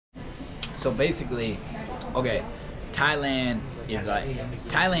So basically, okay, Thailand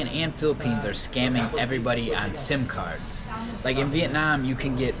and Philippines are scamming everybody on SIM cards. Like in Vietnam, you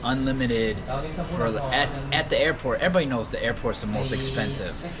can get unlimited for at the airport. Everybody knows the airport's the most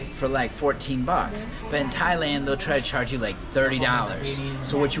expensive for like 14 bucks. But in Thailand, they'll try to charge you like $30.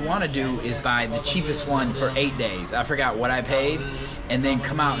 So what you want to do is buy the cheapest one for 8 days. I forgot what I paid, and then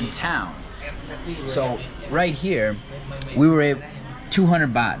come out in town. So right here, we were able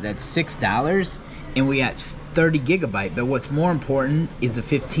 200 baht. That's $6, and we got 30 gigabyte. But what's more important is the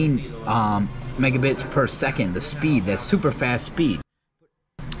 15 megabits per second, the speed. That's super fast speed.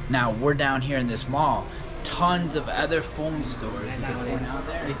 Now we're down here in this mall. Tons of other phone stores you can point out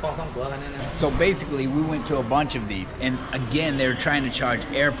there. So basically, we went to a bunch of these, and again, they were trying to charge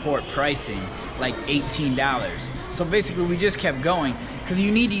airport pricing, like $18. So basically, we just kept going because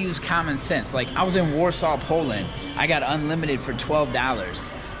you need to use common sense. Like I was in Warsaw, Poland. I got unlimited for $12.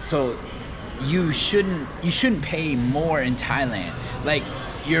 So you shouldn't pay more in Thailand. Like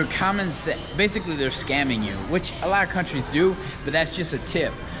your common sense, basically they're scamming you, which a lot of countries do, but that's just a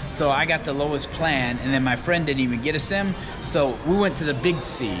tip. So I got the lowest plan, and then my friend didn't even get a SIM, so we went to the big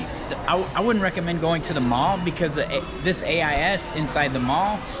C. I wouldn't recommend going to the mall because this AIS inside the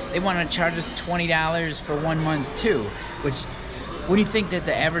mall, they want to charge us $20 for 1 month too, which when you think that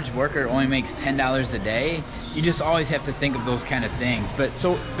the average worker only makes $10 a day, you just always have to think of those kind of things. But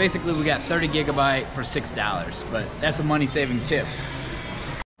so basically we got 30 gigabyte for $6, but that's a money-saving tip.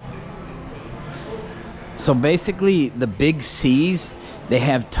 So basically the big C's, they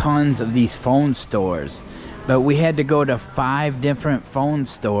have tons of these phone stores, but we had to go to 5 different phone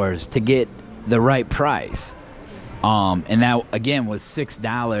stores to get the right price. And that again was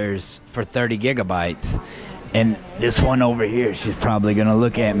 $6 for 30 gigabytes. And this one over here, she's probably gonna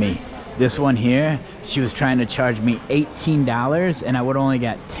look at me. This one here, she was trying to charge me $18, and I would only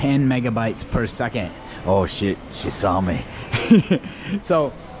get 10 megabytes per second. Oh shit, she saw me.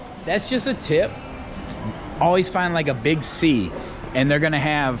 So that's just a tip. Always find like a big C, and they're gonna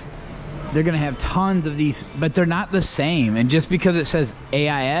have tons of these, but they're not the same. And just because it says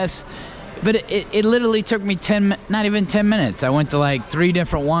AIS, but it literally took me not even 10 minutes. I went to like 3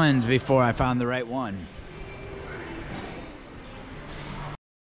 different ones before I found the right one.